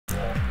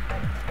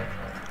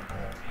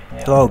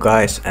Hello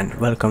guys and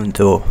welcome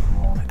to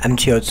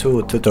MGO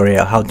 2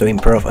 tutorial how to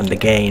improve on the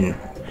game,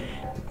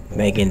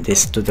 making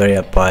this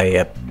tutorial by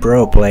a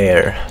pro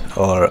player,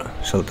 or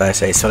should I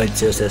say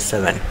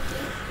Solid007.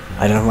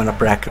 I don't wanna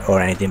brag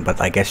or anything,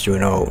 but I guess you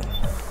know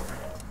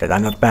that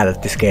I'm not bad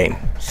at this game.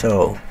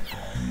 So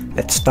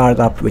let's start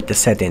up with the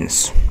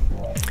settings.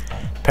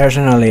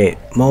 Personally,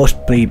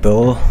 most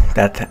people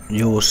that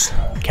use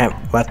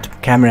what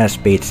camera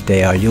speeds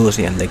they are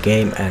using in the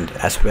game, and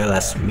as well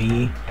as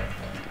me,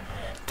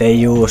 they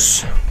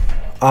use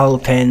all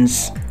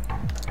 10s,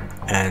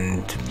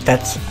 and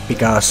that's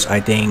because I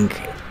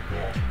think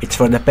it's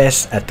for the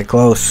best at the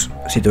close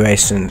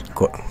situation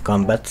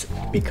combat,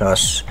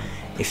 because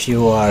if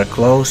you are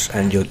close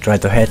and you try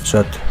to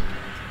headshot,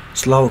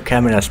 slow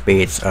camera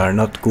speeds are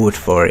not good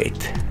for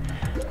it.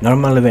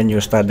 Normally when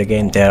you start the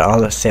game they are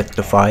all set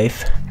to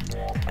 5,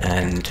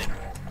 and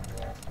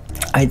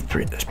I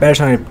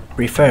personally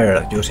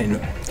prefer using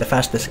the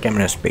fastest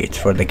camera speeds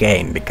for the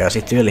game, because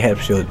it really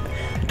helps you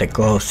in the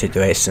close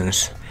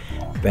situations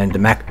when the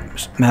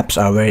maps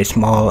are very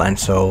small and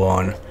so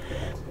on.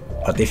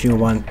 But if you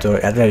want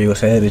to either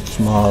use a little bit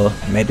small,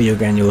 maybe you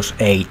can use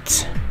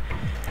 8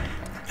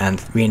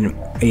 and win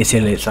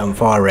easily some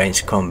far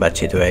range combat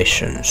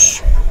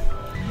situations.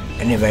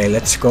 Anyway,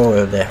 let's go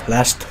with the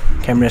last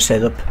camera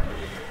setup.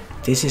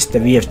 This is the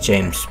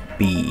VFJ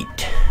speed.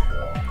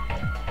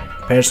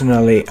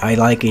 Personally, I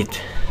like it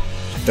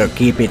to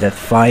keep it at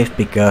 5,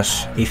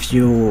 because if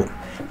you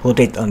put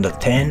it on the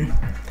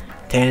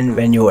 10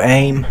 when you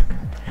aim,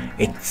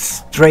 it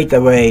straight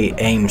away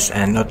aims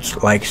and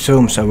not like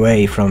zooms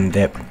away from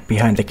the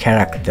behind the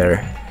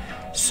character.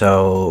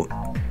 So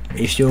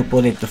if you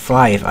put it to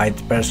 5, I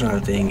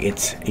personally think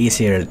it's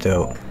easier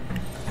to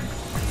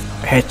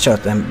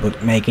headshot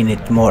and making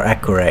it more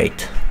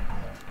accurate.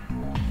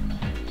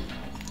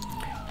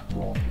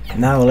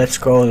 Now let's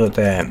go to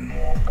the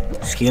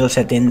skill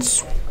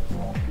settings.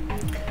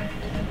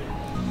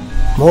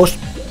 Most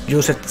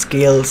used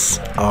skills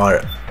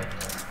are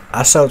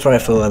assault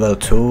rifle level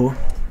 2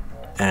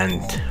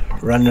 and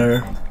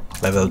runner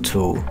level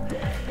 2.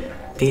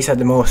 These are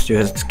the most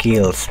used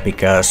skills,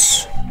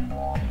 because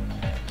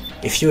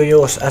if you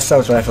use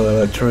assault rifle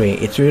level 3,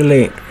 it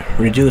really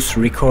reduces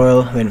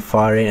recoil when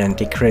firing and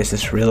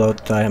decreases reload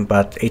time,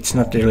 but it's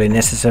not really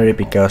necessary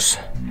because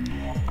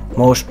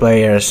most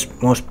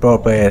pro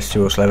players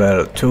use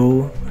level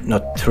 2,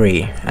 not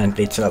 3, and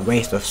it's a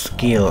waste of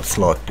skill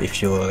slot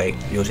if you like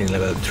using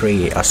level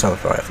 3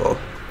 assault rifle.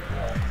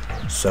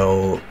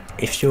 So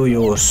if you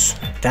use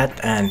that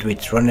and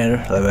with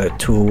runner level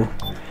 2,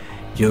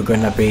 you're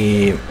gonna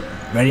be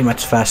very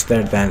much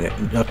faster than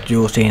not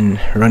using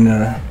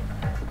runner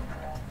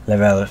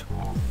level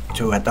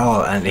 2 at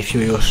all. And if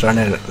you use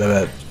runner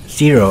level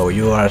 0,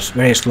 you are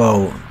very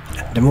slow.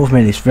 The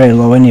movement is very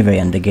low anyway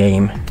in the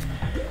game,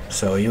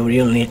 so you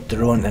really need to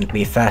run and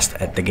be fast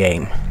at the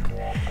game.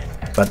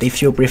 But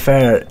if you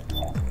prefer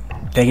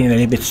taking it a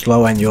little bit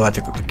slow and you like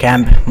to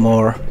camp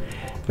more,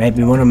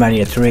 maybe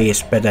Monomania 3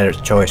 is better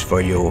choice for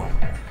you.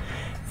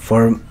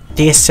 For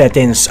these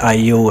settings I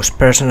use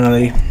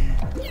personally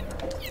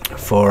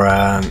for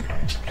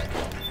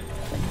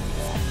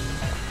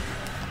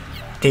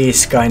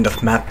these kind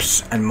of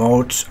maps and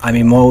modes. I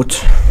mean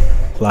modes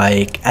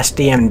like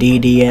SDM,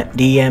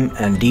 DM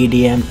and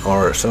DDM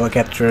or solo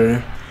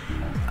capture.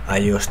 I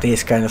use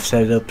these kind of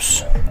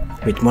setups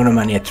with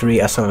Monomania 3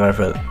 assault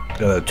rifle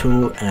level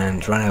 2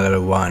 and runner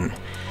level 1,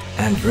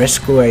 and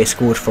rescue is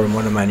good for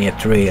Monomania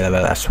 3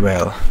 level as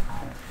well.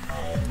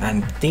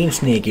 And Team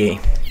Sneaky,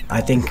 I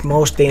think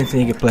most Team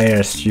Sneaky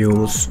players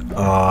use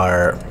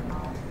are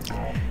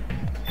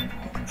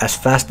as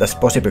fast as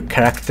possible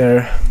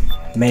character,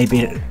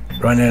 maybe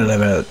runner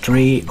level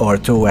 3 or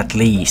 2 at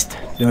least.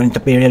 You need to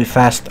be really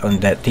fast on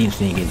the Team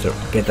Sneaky to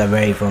get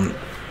away from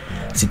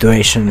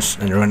situations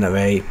and run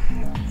away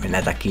when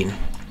attacking.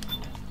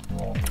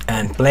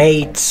 And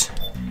blades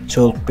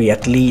should be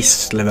at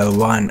least level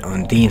 1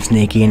 on Team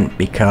Sneaking,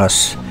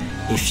 because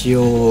if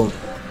you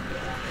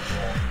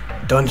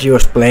don't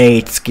use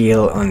blade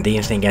skill on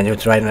Team Sneaking and you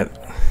try to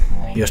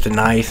use the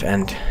knife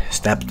and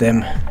stab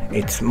them,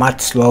 it's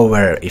much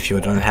slower if you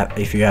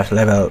have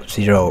level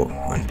 0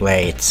 on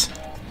blades.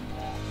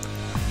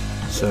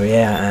 So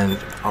yeah,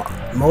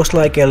 and most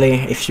likely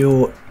if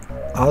you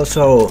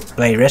also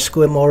play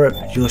rescue more,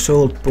 you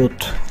should put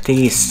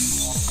these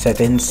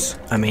settings,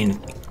 I mean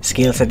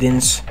skill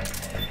settings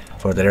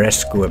for the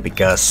rescue,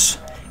 because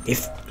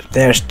if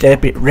there's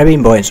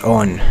revving points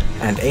on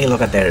and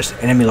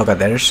enemy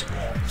locators,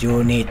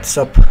 you need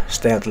sub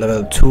stealth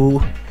level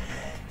 2,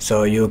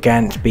 so you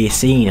can't be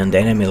seen on the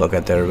enemy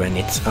locator when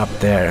it's up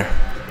there.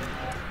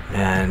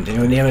 And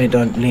you really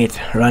don't need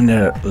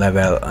runner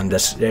level on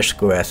the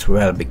rescue as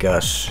well,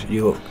 because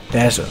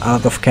there's a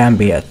lot of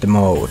campy at the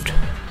mode.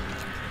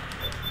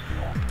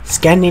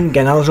 Scanning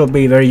can also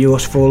be very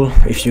useful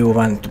if you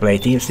want to play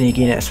Team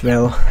Sneaking as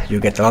well. You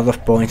get a lot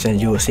of points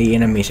and you see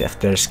enemies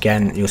after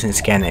scan using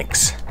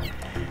ScanX.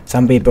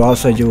 Some people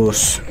also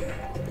use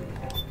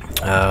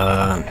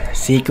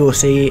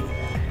CQC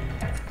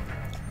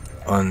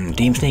on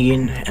team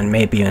sneaking and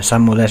maybe on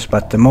some others,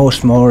 but the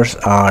most modes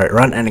are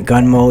run and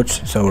gun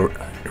modes, so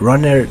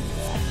runner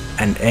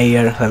and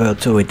air level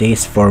 2 it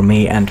is for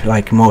me and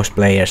like most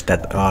players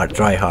that are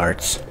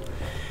tryhards.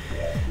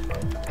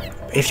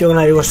 If you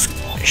wanna use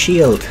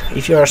shield,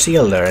 if you are a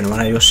shielder and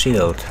wanna use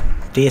shield,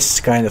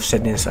 these kind of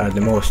settings are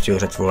the most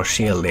used for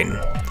shielding.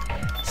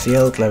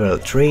 Shield level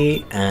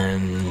 3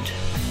 and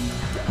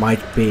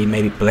might be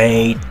maybe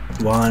blade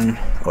 1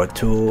 or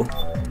 2,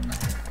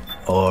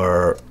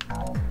 or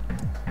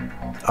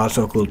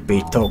also could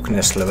be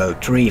toughness level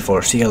 3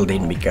 for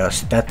shielding,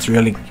 because that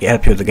really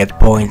help you to get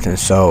points and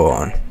so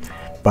on.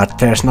 But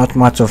there's not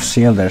much of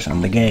shielders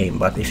on the game,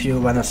 but if you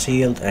wanna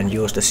shield and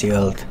use the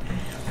shield,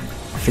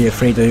 feel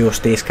free to use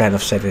these kind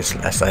of settings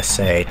as I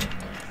said.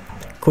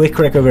 Quick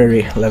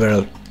recovery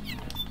level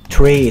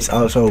 3 is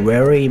also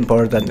very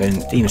important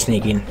in team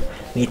sneaking.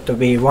 Need to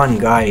be one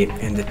guy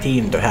in the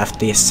team to have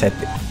this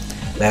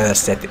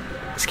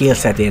skill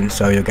setting,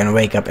 so you can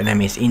wake up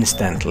enemies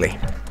instantly.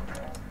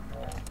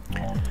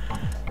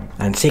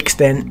 And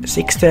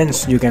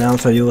 610s you can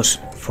also use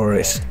for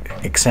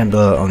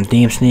example on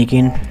team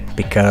sneaking,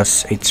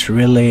 because it's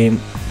really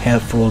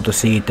helpful to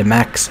see the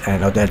max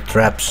and other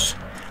traps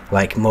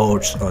like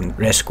modes on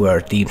rescue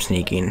or team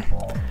sneaking.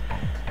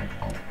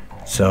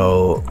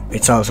 So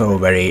it's also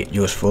very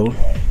useful.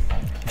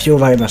 If you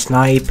want a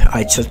snipe,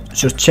 I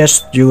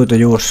suggest you to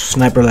use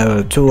sniper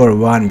level 2 or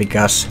 1,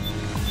 because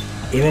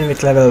even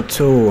with level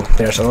 2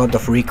 there's a lot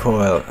of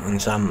recoil on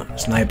some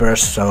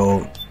snipers,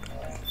 so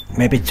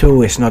maybe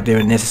 2 is not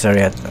even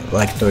necessary. I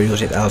like to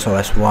use it also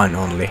as 1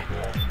 only,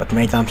 but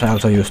many times I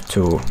also use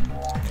 2.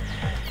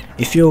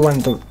 If you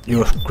want to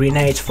use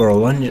grenades for a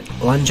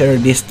longer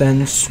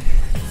distance,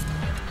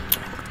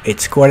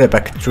 it's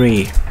quarterback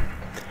 3.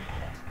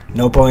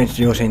 No point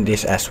using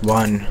this as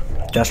 1,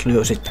 just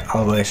use it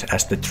always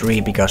as the 3,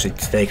 because it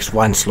takes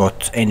 1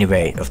 slot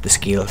anyway of the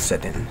skill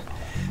setting.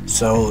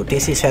 So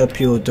this is help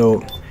you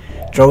to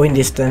throw in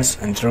distance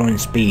and throw in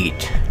speed.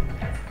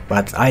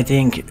 But I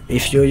think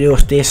if you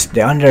use this,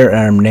 the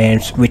underarm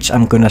names, which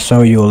I'm gonna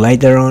show you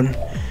later on,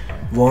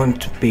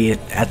 won't be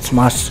as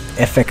much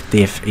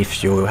effective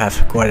if you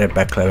have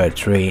quarterback level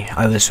 3.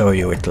 I will show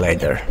you it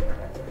later.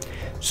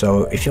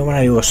 So if you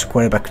wanna use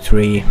quarterback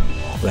 3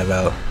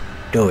 level,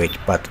 do it,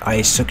 but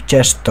I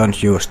suggest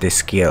don't use this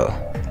skill,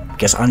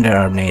 because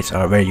underarm nades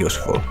are very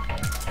useful.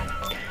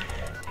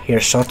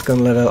 Here's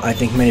shotgun level. I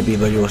think many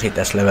people use it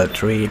as level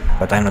 3,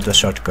 but I'm not a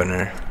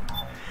shotgunner.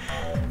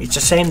 It's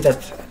a shame that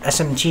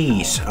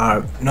SMGs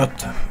are not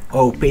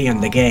OP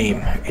in the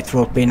game. It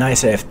would be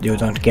nicer if you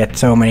don't get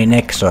so many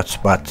neck shots,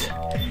 but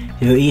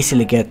you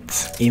easily get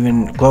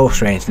even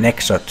close range neck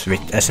shots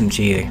with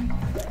SMG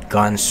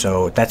guns,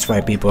 so that's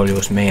why people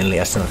use mainly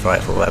assault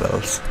rifle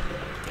levels.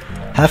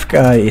 Half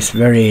guy is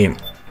very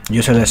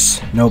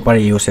useless.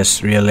 Nobody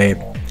uses really,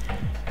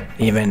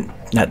 even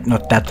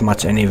not that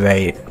much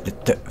anyway.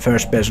 The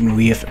first person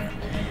view,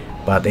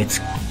 but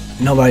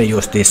nobody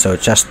uses this, so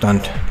just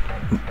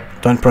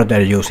don't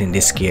bother using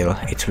this skill.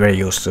 It's very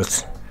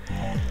useless.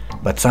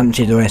 But some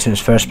situations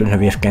first person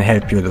view can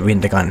help you to win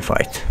the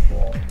gunfight.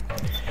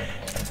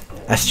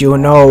 As you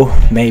know,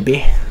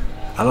 maybe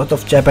a lot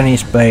of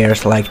Japanese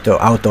players like to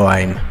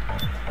auto-aim,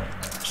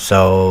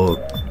 so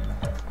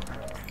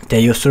they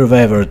use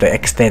survivor to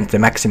extend the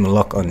maximum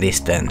lock on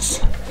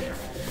distance.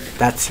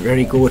 That's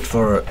very good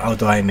for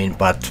auto-aiming,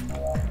 but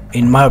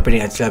in my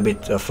opinion it's a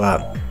bit of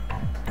a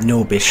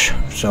noobish,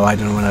 so I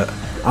don't wanna.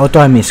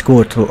 Auto-aim is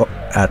good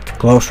at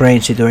close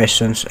range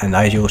situations and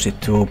I use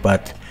it too,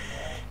 but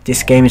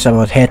this game is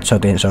about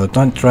headshotting, so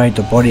don't try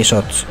to body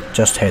shots,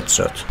 just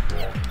headshot.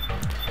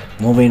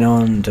 Moving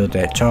on to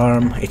the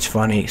charm, it's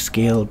funny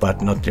skill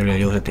but not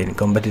really use it in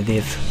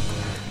competitive.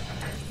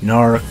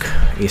 Narc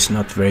is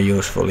not very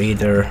useful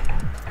either.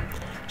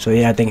 So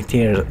yeah, I think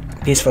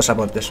this was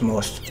about the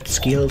most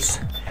skills.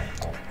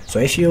 So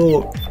if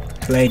you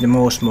play the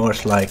most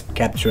modes like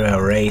capture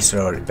or race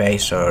or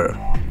base or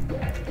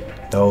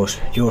those,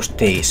 use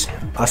these.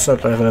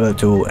 Assault level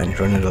 2 and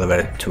runner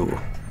level 2.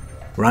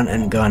 Run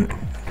and gun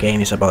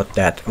game is about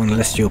that,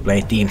 unless you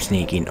play team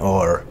sneaking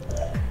or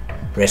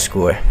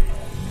rescue.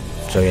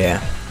 So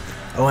yeah.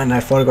 Oh, and I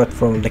forgot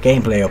from the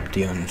gameplay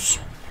options.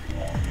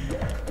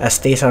 As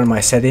these are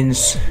my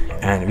settings,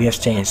 and we have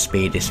changed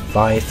speed is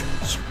 5,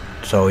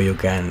 so you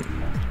can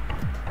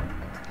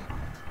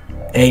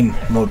aim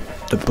more,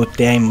 to put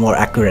the aim more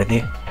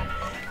accurately.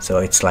 So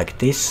it's like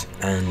this,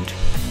 and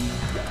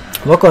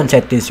lock-on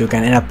settings you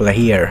can enable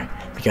here,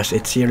 because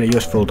it's really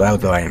useful to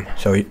auto-aim.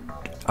 So you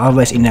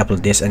always enable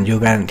this, and you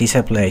can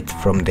disable it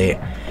from the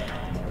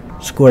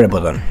square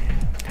button.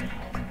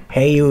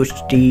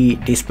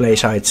 HUD display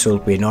size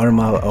should be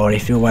normal, or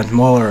if you want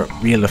more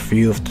real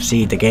view to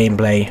see the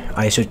gameplay,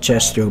 I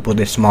suggest you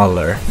put it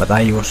smaller, but I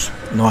use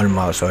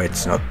normal so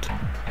it's not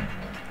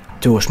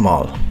too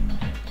small.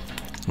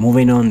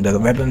 Moving on, the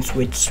weapon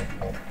switch.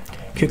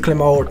 Quickly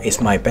mode is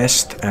my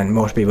best and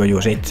most people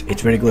use it.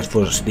 It's very good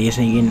for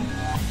sneaking,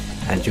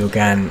 and you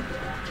can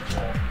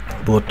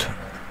put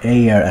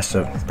AR as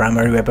a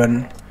primary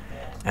weapon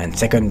and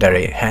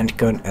secondary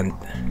handgun, and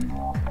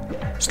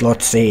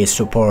slot C is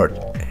support,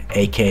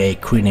 aka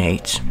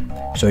grenades.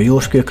 So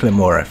use quickly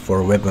more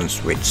for weapon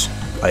switch,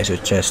 I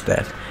suggest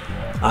that.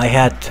 I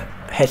had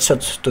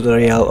headshot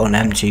tutorial on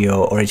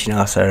MGO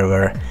original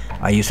server.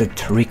 I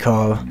used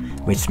recall,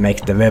 which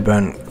makes the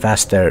weapon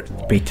faster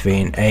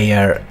between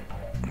AR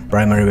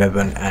primary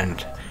weapon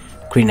and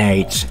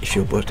grenades if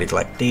you put it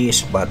like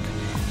this, but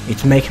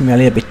it makes me a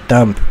little bit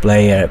dumb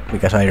player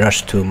because I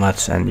rush too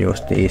much and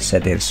use these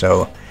settings,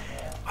 so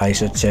I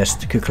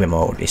suggest quickly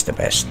mode is the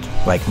best,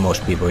 like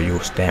most people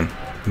use them,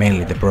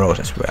 mainly the pros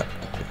as well.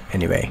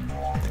 Anyway,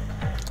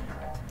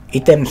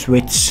 item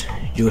switch,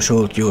 you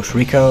should use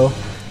recall,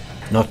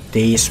 not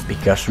these,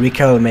 because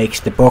recall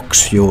makes the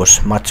box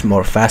use much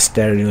more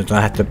faster. You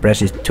don't have to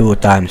press it 2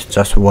 times,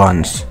 just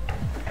once.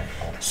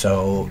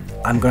 So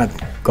I'm gonna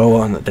go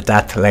on to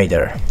that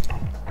later.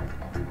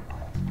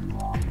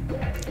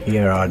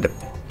 Here are the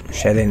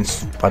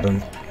settings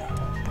button,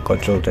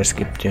 control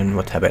description,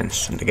 what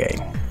happens in the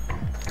game.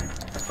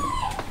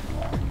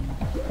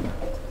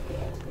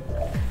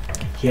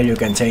 Here you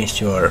can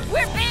change your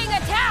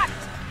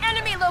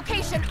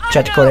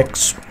chat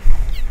codecs.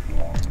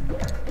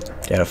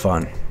 They're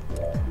fun.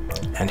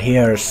 And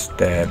here's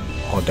the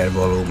other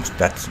volumes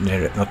that's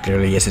not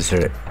really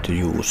necessary to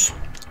use.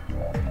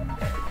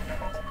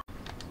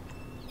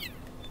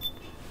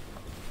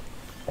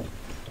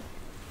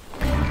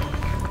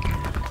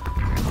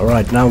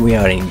 Alright, now we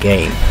are in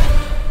game.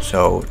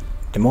 So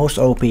the most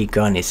OP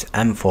gun is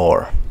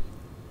M4.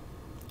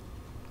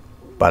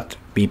 But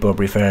people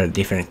prefer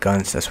different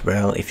guns as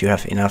well. If you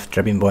have enough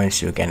trapping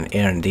points you can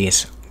earn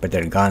these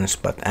better guns,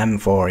 but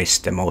M4 is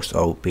the most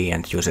OP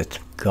and used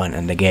gun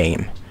in the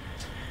game,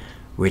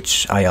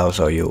 which I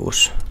also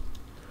use.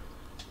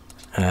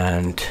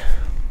 And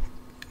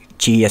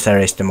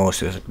GSR is the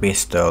most used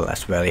pistol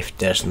as well if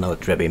there's no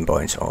trapping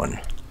points on.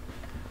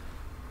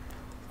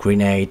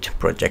 Grenade,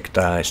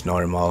 projectile is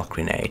normal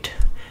grenade.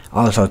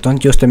 Also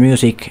don't use the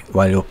music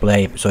while you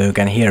play, so you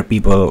can hear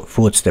people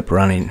footstep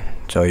running,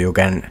 so you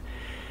can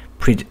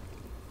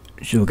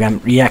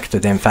react to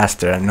them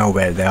faster and know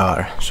where they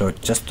are. So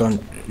just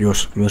don't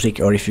use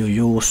music, or if you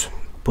use,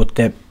 put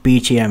the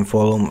BGM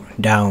volume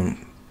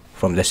down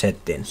from the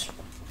settings.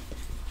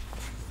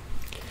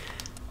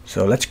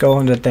 So let's go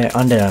on to the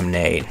underarm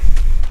nade.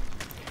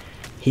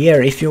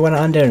 Here, if you want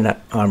an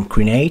underarm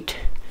grenade,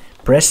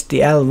 press the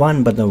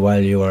L1 button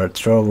while you are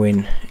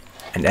throwing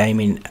and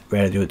aiming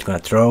where you're gonna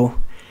throw.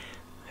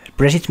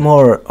 Press it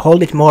more,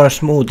 hold it more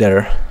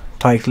smoother,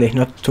 tightly,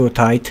 not too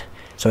tight,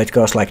 so it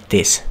goes like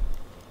this.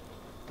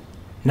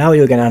 Now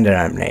you can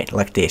underarm nade,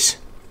 like this.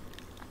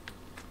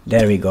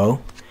 There we go.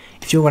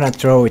 If you wanna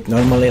throw it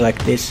normally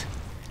like this,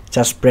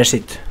 just press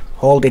it,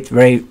 hold it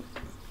very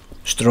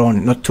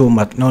strong, not too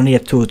much, no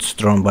need too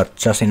strong, but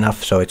just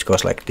enough so it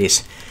goes like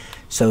this.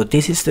 So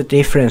this is the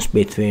difference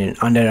between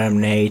underarm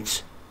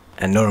nades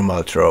and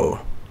normal throw.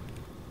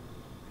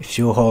 If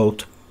you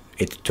hold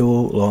it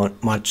too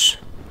much,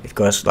 it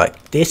goes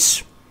like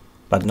this,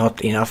 but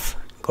not enough,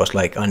 it goes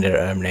like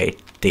underarm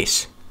nade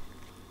this.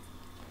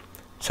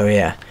 So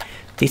yeah,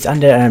 this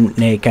underarm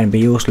nade can be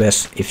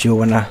useless if you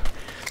wanna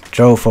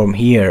throw from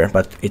here,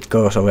 but it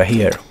goes over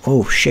here.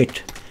 Oh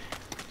shit!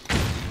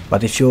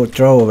 But if you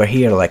throw over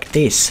here like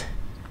this,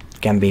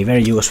 it can be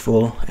very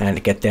useful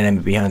and get the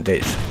enemy behind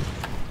this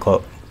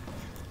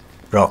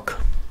rock.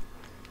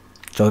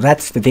 So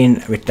that's the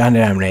thing with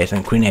underarm nades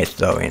and grenades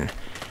throwing.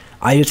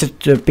 I used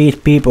to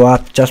beat people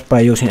up just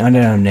by using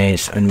underarm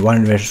nades and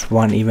 1 versus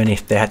 1, even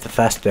if they had a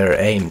faster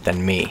aim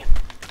than me.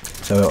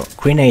 So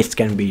grenades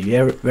can be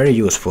very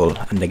useful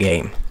in the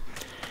game.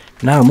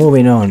 Now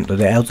moving on to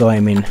the auto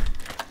aiming.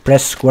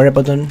 Press square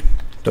button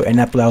to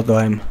enable auto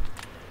aim.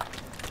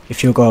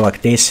 If you go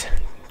like this,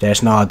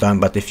 there's no auto aim,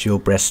 but if you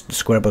press the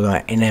square button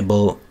and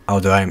enable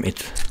auto aim,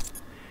 it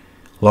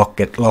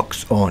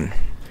locks on.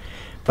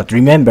 But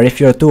remember, if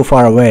you're too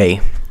far away,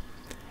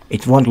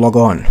 it won't log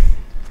on,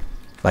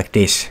 like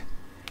this,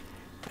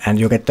 and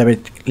you get a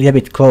little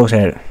bit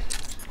closer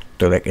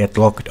to get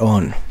locked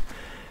on.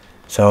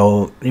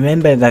 So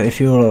remember that if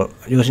you're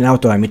using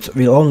auto aim, it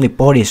will only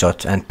body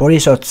shots, and body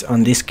shots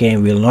on this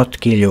game will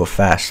not kill you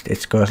fast.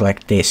 It goes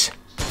like this.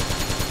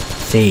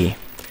 See.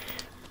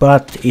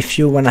 But if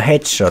you want a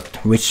headshot,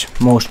 which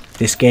most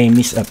this game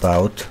is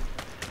about,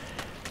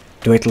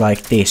 do it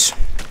like this.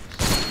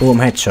 Boom,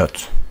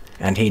 headshot.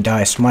 And he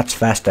dies much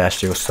faster,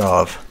 as you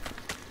saw.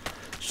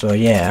 So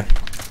yeah.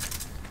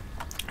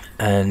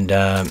 And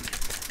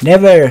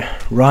never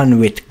run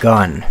with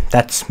gun.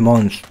 That's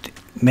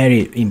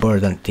very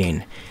important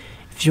thing.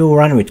 If you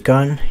run with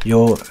gun,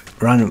 you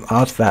run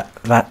out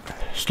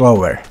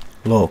slower.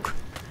 Look.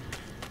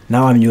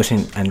 Now I'm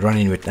using and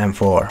running with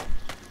M4.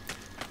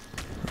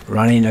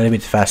 Running a little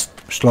bit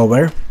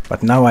slower,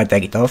 but now I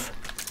take it off.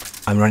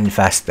 I'm running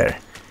faster.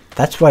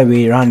 That's why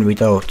we run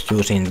without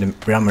using the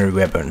primary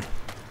weapon.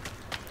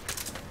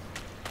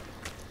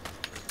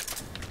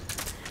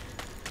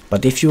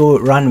 But if you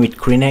run with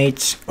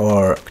grenades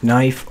or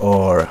knife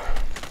or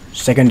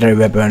secondary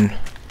weapon,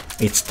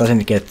 it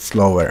doesn't get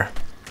slower.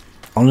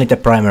 only the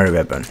primary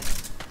weapon.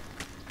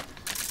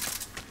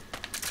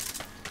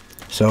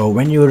 So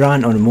when you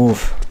run or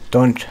move,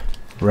 don't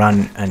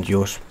run and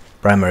use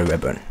primary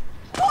weapon.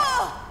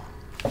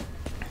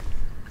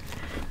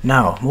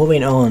 Now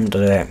moving on to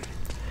the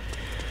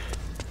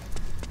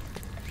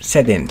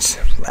settings.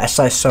 As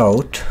I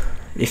showed,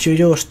 if you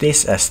use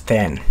this as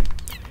 10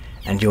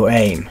 and you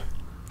aim,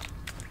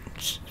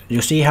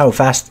 you see how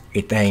fast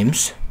it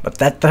aims, but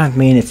that doesn't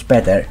mean it's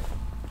better.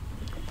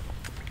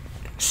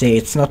 See,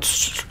 it's not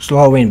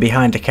slowing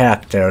behind the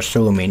character or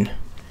zooming,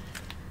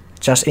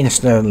 just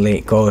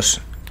instantly goes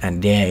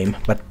and aim,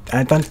 but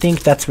I don't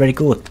think that's very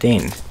good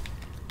thing,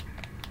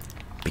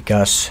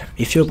 because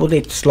if you put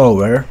it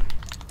slower,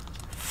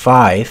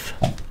 5,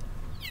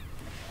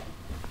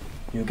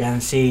 you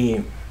can see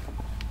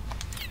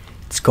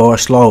it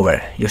goes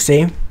slower. You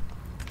see,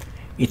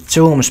 it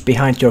zooms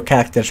behind your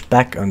character's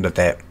back onto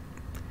the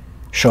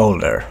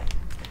shoulder,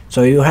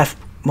 so you have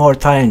more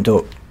time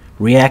to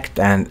react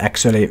and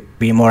actually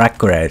be more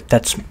accurate.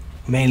 That's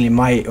mainly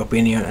my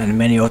opinion and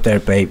many other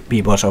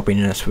people's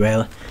opinion as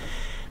well,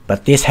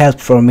 but this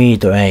helped for me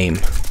to aim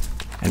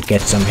and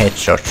get some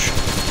headshots.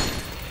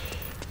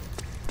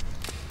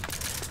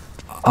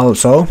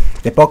 Also,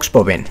 the box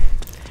popping.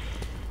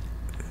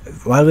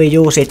 While we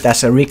use it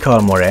as a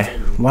recall mode,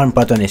 one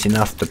button is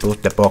enough to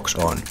put the box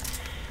on.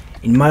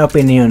 In my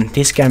opinion,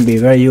 this can be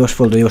very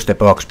useful to use the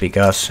box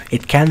because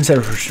it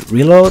cancels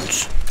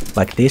reloads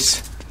like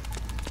this,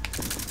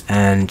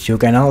 and you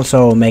can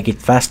also make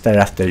it faster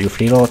after you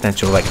reload and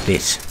do like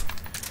this.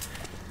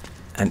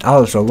 And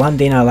also one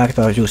thing I like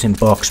about using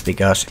box,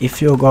 because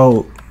if you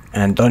go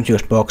and don't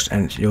use box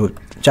and you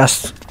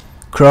just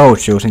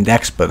crouch using the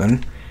X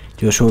button,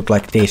 you shoot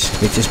like this,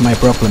 which is my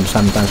problem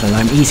sometimes, and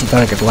I'm easy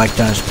target like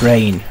down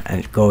spraying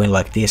and going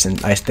like this,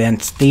 and I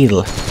stand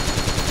still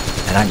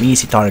and I'm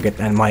easy target,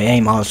 and my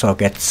aim also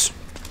gets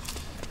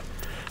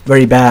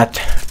very bad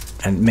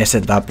and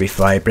messed up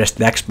if I press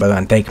the X button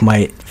and take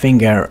my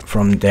finger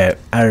from the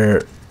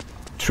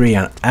R3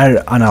 and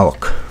R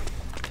analog.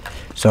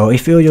 So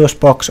if you use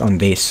box on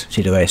these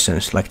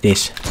situations like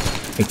this,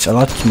 it's a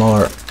lot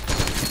more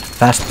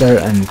faster,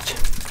 and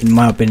in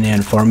my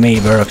opinion, for me,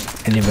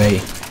 works anyway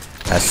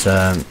as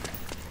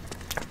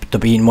to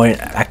be a more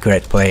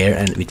accurate player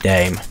and with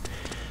aim.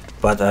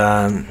 But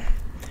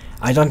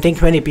I don't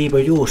think many people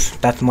use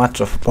that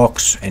much of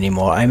box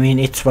anymore. I mean,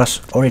 it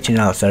was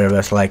original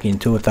servers like in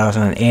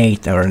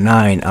 2008 or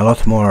 9, a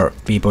lot more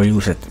people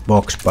use it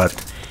box,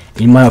 but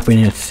in my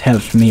opinion it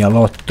helps me a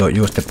lot to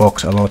use the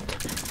box a lot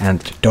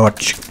and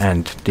dodge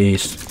and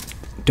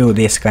do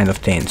these kind of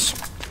things.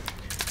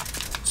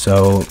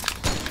 So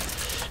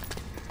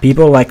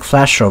people like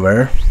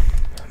Flashover,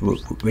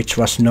 which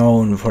was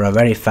known for a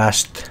very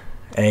fast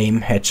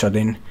aim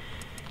headshotting,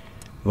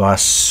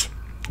 was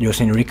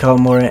using recall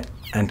mode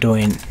and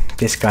doing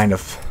this kind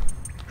of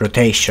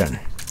rotation.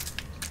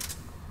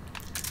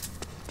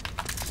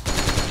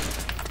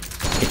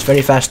 It's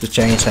very fast to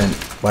change,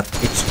 but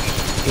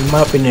it's, in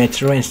my opinion,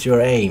 it ruins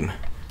your aim.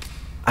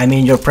 I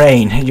mean your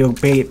brain. You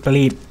play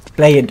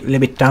a little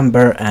bit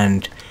dumber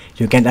and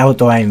you can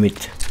auto aim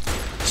with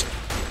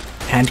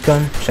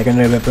handgun,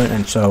 secondary weapon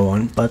and so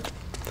on, but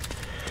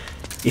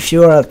if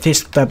you are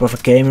this type of a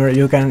gamer,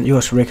 you can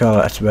use recall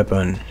as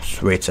weapon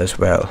switch as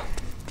well,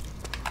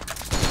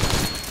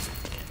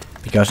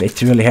 because it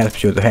really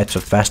helps you to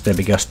headshot faster,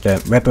 because the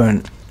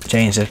weapon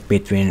changes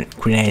between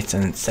grenades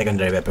and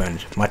secondary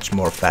weapons much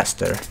more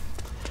faster.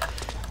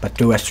 But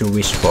do as you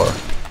wish for.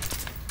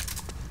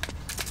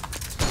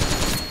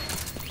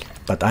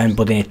 But I'm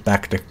putting it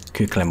back to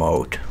quickly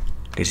mode.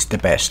 This is the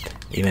best,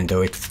 even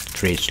though it's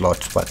 3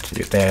 slots, but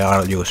they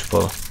are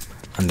useful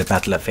on the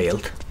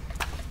battlefield.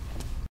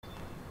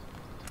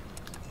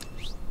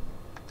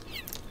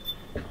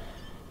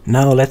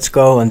 Now let's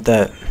go on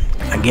the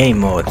game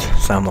mode,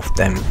 some of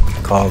them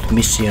called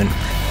mission,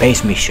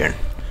 base mission.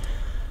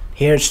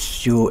 Here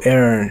you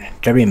earn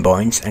driving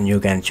points and you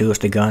can choose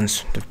the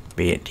guns to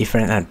be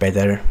different and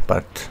better,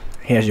 but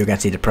here you can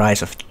see the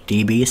price of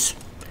DBs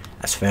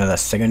as well as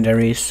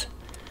secondaries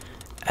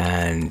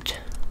and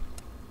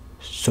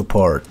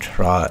support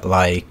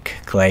like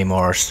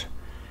claymores,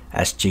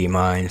 SG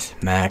mines,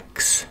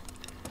 max,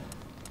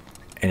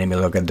 enemy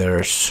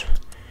locators.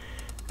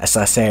 As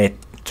I said,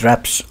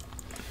 traps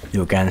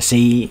you can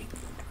see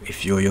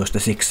if you use the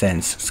Sixth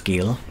Sense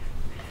skill.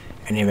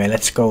 Anyway,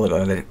 let's go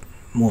to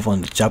move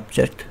on the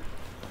subject.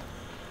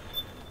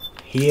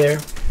 Here,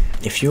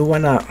 if you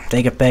wanna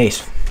take a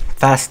base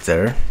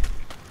faster,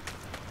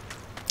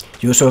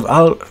 you should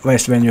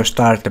always, when you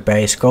start the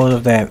base, go to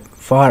the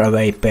far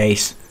away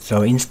base.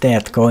 So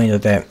instead going to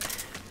the,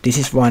 this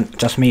is one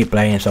just me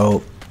playing,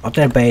 so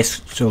other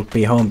base should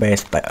be home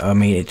base, but I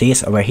mean it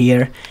is over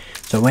here.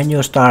 So when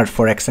you start,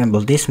 for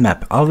example, this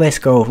map, always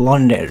go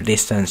longer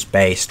distance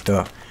base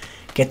to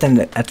get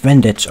an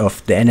advantage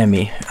of the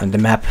enemy on the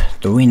map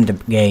to win the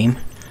game.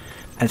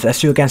 And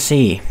as you can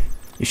see,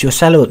 if you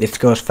salute, it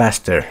goes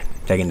faster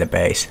taking the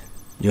base.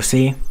 You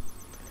see?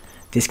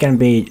 This can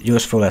be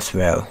useful as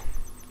well.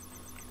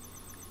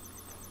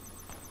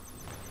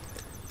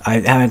 I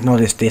haven't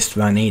noticed this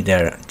one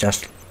either,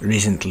 just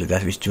recently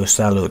that we use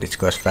salute, it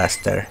goes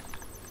faster.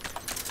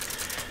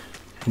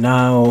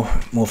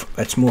 Now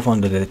let's move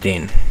on to the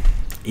tin.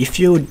 If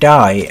you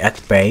die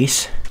at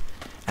base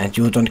and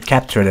you don't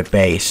capture the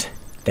base,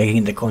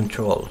 taking the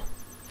control,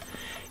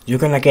 you're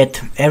gonna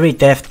get every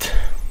death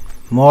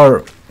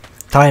more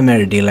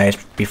timer delays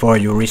before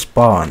you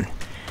respawn.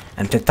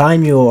 And the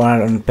time you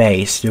are on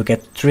base, you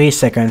get 3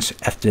 seconds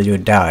after you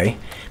die.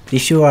 But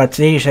if you are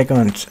 3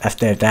 seconds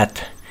after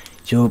that,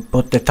 you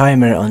put the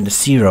timer on the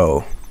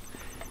 0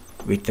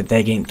 with the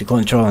taking the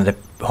control on the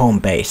home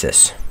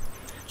bases.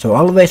 So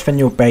always when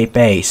you play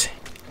base,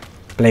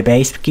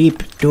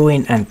 keep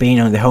doing and being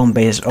on the home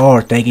base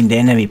or taking the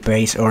enemy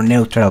base or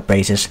neutral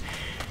bases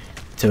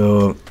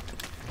to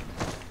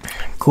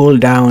cool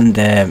down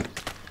the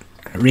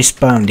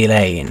respawn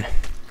delaying.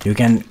 You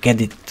can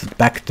get it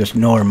back to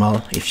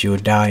normal if you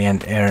die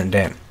and earn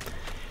the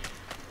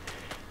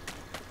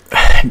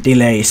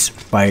delays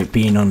by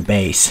being on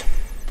base.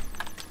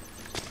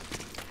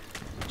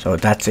 So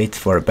that's it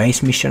for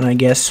base mission, I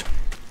guess.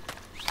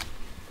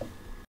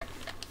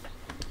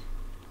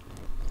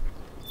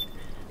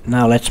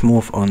 Now let's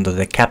move on to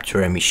the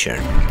capture mission.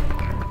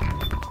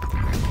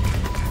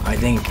 I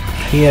think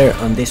here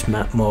on this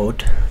map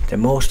mode, the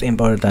most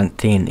important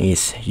thing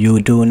is you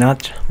do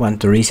not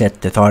want to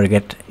reset the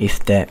target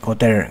if the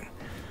other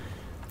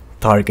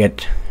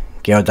target,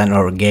 Geodan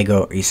or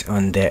Gego, is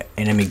on the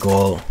enemy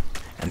goal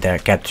and they are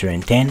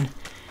capturing 10.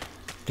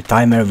 The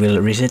timer will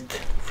reset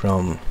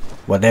from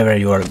whatever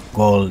your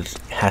goal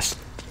has,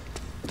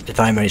 the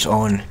timer is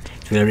on,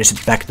 it will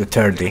reset back to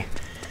 30.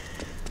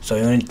 So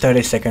you need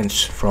 30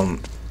 seconds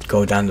from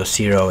go down to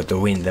 0 to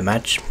win the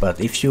match. But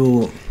if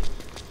you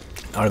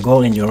are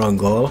goaling your own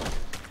goal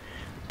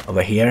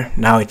over here,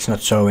 now it's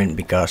not showing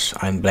because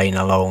I'm playing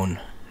alone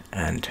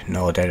and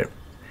no other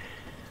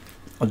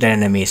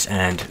enemies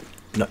and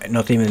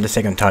not even the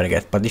second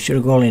target. But if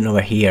you're goaling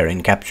over here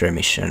in capture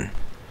mission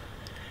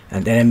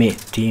and the enemy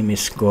team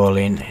is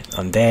goaling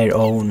on their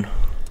own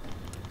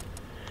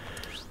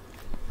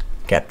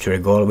capture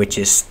goal, which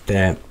is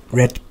the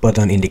red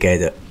button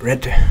indicator,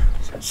 red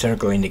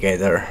circle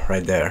indicator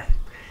right there,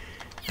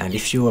 and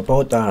if you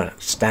both are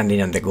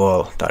standing on the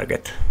goal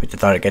target with the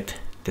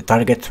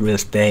target will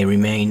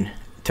remain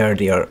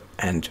 30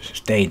 and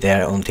stay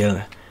there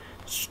until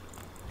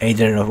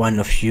either one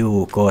of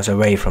you goes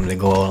away from the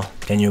goal,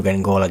 then you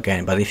can goal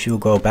again. But if you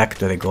go back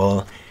to the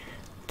goal,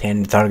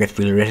 then the target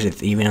will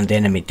reset even on the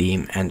enemy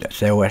team, and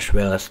so as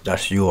well as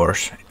does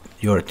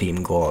your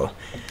team goal.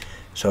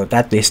 So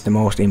that is the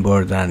most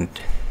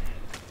important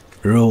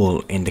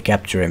rule in the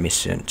capture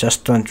mission.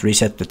 Just don't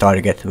reset the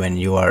target when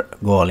you are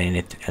goaling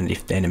it and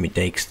if the enemy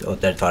takes the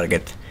other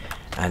target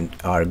and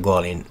are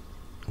goaling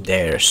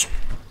theirs.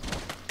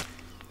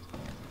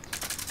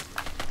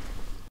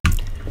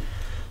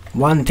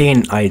 One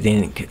thing I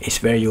think is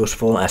very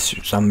useful, as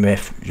some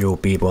of you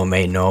people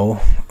may know,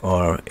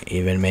 or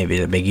even maybe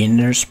the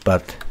beginners,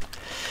 but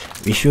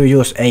if you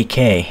use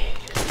AK,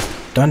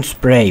 don't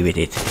spray with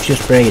it. If you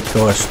spray, it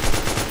goes,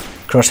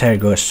 crosshair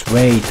goes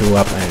way too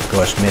up and it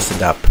goes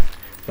messed up.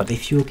 But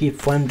if you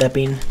keep one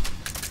tapping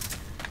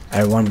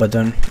R1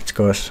 button, it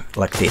goes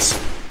like this.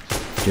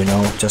 You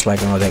know, just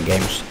like in other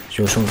games.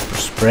 You should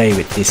spray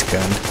with this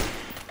gun,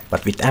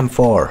 but with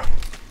M4,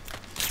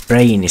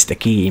 spraying is the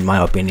key in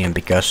my opinion,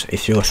 because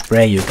if you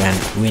spray you can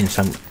win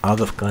some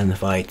out of gun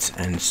fights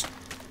and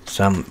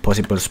some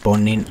possible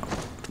spawning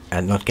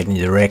and not getting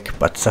the wreck,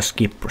 but just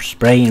keep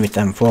spraying with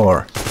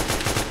M4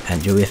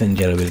 and you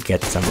eventually will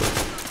get some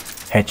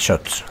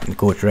headshots and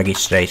good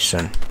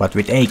registration. But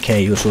with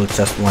AK you should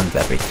just one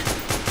tap it.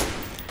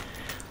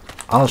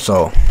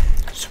 Also,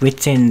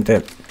 switching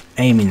the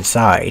aiming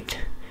side.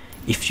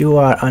 If you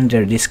are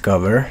under this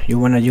cover, you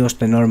wanna use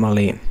the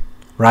normally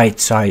right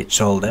side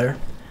shoulder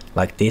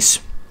like this.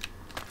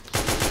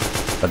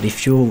 But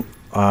if you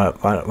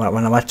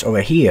wanna watch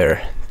over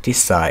here, this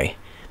side,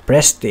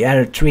 press the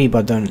R3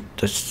 button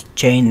to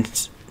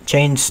change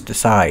the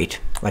side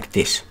like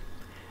this.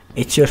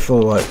 It's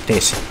useful like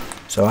this.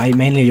 So I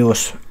mainly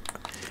use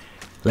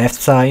left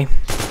side,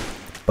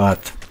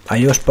 but I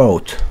use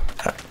both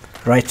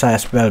right side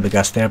as well,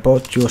 because they're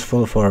both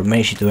useful for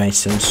many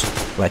situations,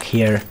 like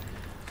here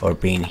or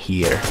being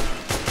here.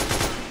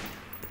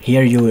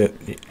 Here you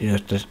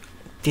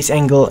this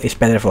angle is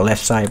better for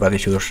left side, but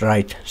if you use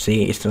right,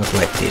 see, it's not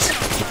like this.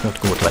 It's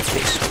not good like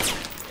this.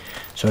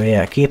 So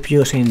yeah, keep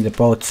using the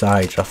both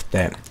sides of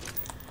the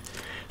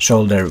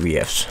shoulder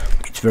VFs.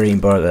 It's very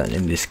important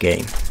in this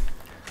game.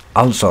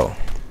 Also,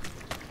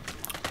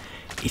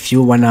 if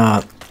you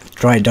wanna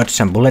try dodge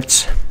some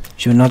bullets,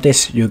 you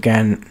notice you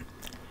can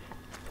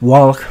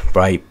walk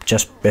by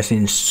just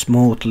pressing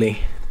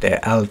smoothly the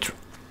Alt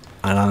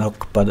analog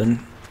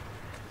button,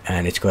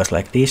 and it goes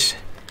like this.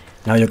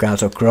 Now you can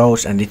also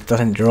crouch and it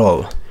doesn't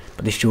roll,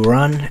 but if you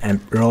run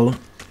and roll,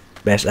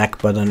 press X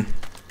button,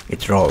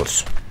 it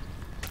rolls.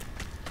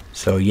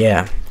 So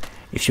yeah,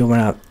 if you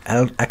wanna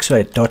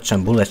actually dodge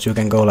some bullets, you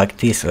can go like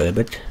this a little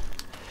bit.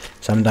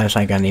 Sometimes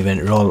I can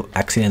even roll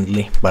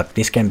accidentally, but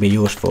this can be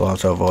useful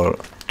also for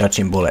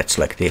dodging bullets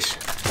like this.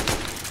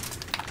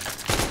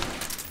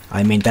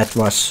 I mean, that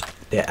was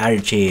the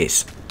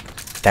RG's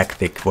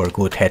tactic for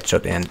good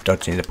headshot and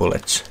dodging the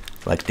bullets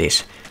like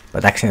this.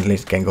 But accidentally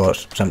it can go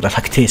something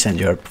like this and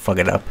you're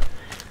fucked up.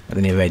 But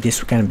anyway,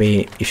 this can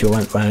be, if you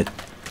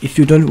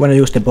don't want to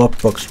use the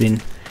box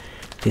win,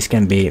 this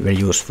can be very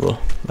useful,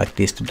 like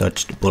this, to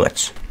dodge the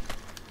bullets.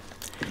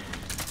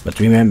 But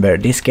remember,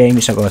 this game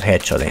is about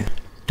headshotting.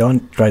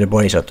 Don't try the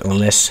body shot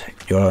unless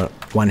you're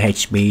 1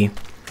 HP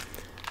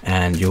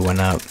and you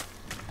wanna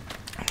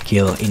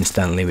kill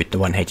instantly with the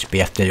 1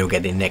 HP after you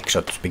get in next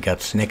shots,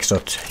 because next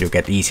shots you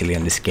get easily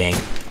in this game,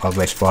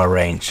 always far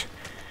range.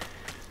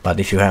 But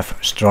if you have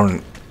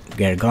stronger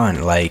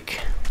gun like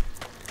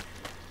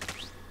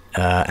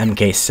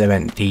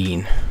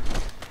MK17,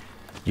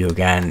 you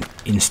can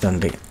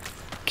instantly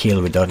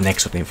kill without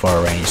next shot in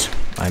far range.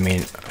 I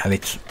mean,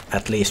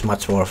 at least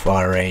much more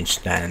far range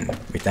than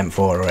with M4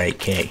 or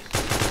AK.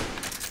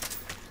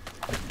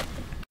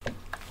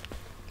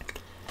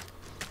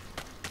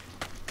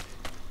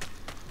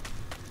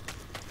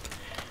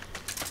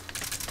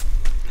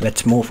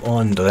 Let's move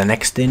on to the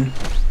next thing.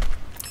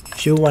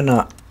 If you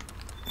wanna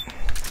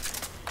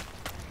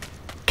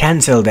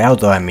cancel the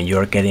auto aim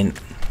you're getting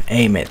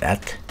aimed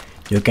at,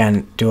 you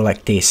can do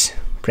like this.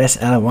 Press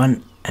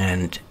L1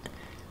 and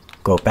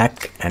go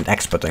back, and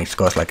X button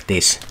goes like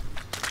this.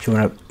 If you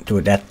wanna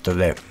do that to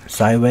the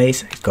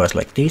sideways, it goes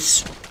like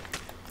this,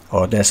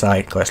 or the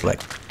side goes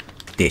like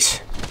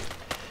this.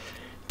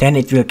 Then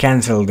it will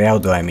cancel the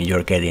auto aim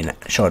you're getting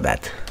shot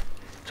at.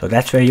 So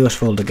that's very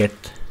useful to get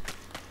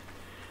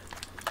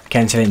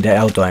cancelling the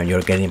auto aim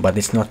you're getting, but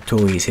it's not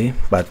too easy,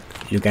 but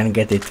you can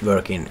get it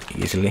working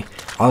easily.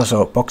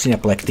 Also, boxing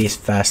up like this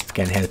fast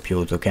can help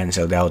you to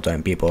cancel the auto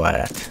aim people are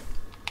at.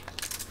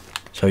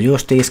 So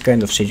use these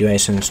kind of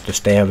situations to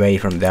stay away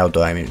from the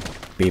auto aim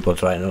people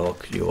try to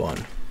lock you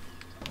on.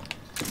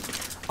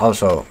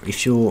 Also,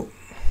 if you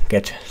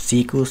get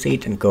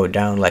CQ and go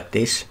down like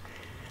this,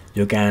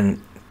 you can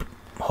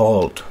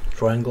hold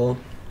triangle.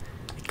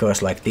 It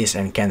goes like this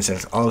and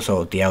cancels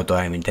also the auto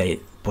aim. They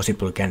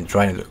possibly can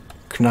try to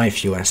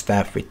knife you and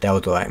stab with the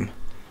auto aim.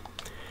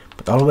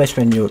 But always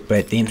when you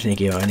play Team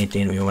Sneaky or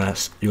anything you wanna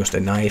use the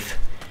knife,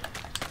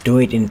 do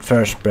it in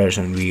first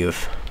person view.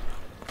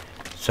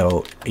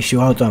 So if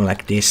you auto aim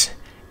like this,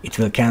 it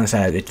will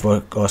cancel, it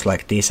goes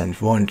like this and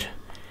won't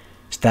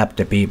stab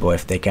the people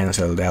if they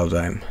cancel the auto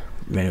aim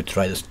when you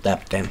try to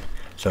stab them.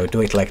 So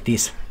do it like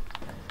this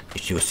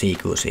if you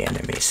CQC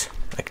enemies,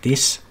 like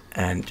this,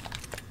 and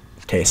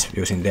this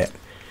using the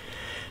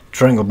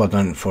triangle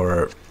button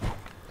for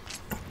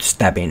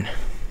stabbing.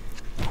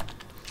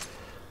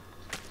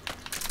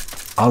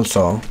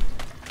 Also,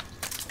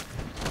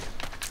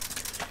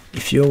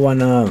 if you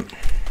wanna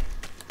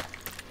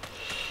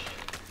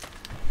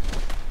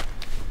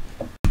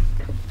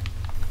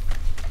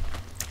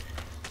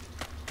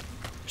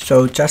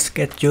just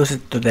get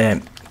used to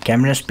the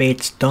camera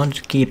speeds,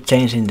 don't keep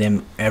changing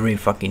them every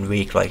fucking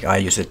week like I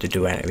used to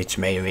do, and which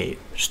made me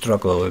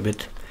struggle a little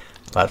bit.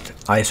 But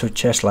I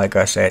suggest, like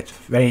I said,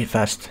 very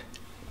fast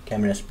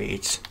camera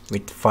speeds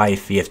with 5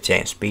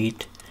 VFJ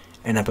speed,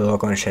 enable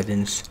lock-on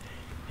settings,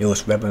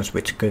 use weapons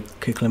with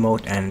quickly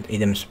mode and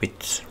items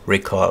with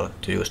recall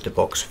to use the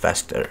box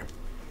faster.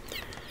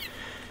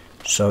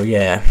 So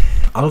yeah,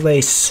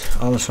 always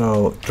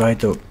also try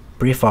to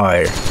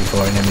pre-fire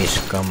before enemies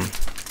come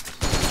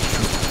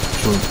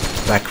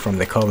back from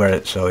the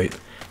cover, so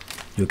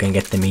you can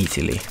get them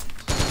easily,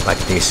 like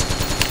this.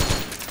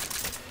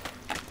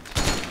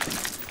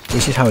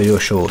 This is how you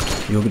shoot.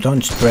 You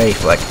don't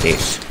strafe like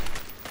this.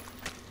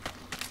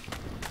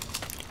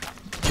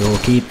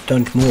 You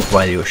don't move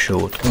while you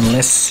shoot.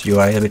 Unless you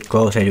are a little bit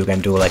closer, you can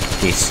do like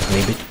this a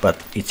little bit,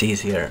 but it's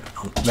easier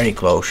on very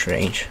close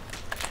range.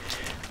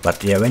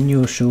 But yeah, when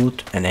you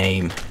shoot and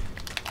aim,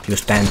 you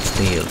stand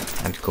still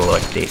and go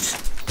like this.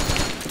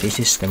 This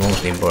is the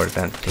most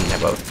important thing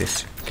about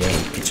this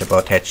game. It's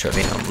about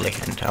headshotting only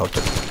and how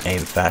to aim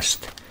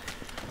fast.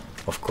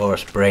 Of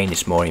course, brain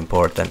is more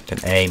important than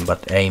aim,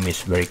 but aim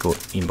is very good,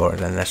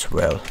 important as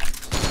well.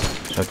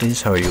 So this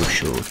is how you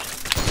shoot.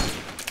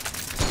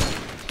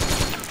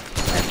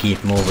 And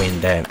keep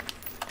moving the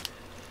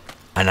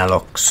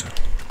analogs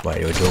while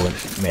you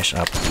don't mess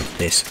up with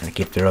this, and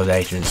keep the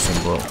rotation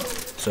simple.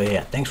 So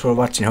yeah, thanks for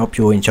watching, hope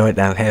you enjoyed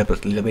and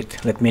helped a little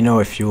bit. Let me know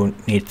if you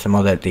need some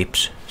other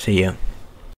tips. See ya.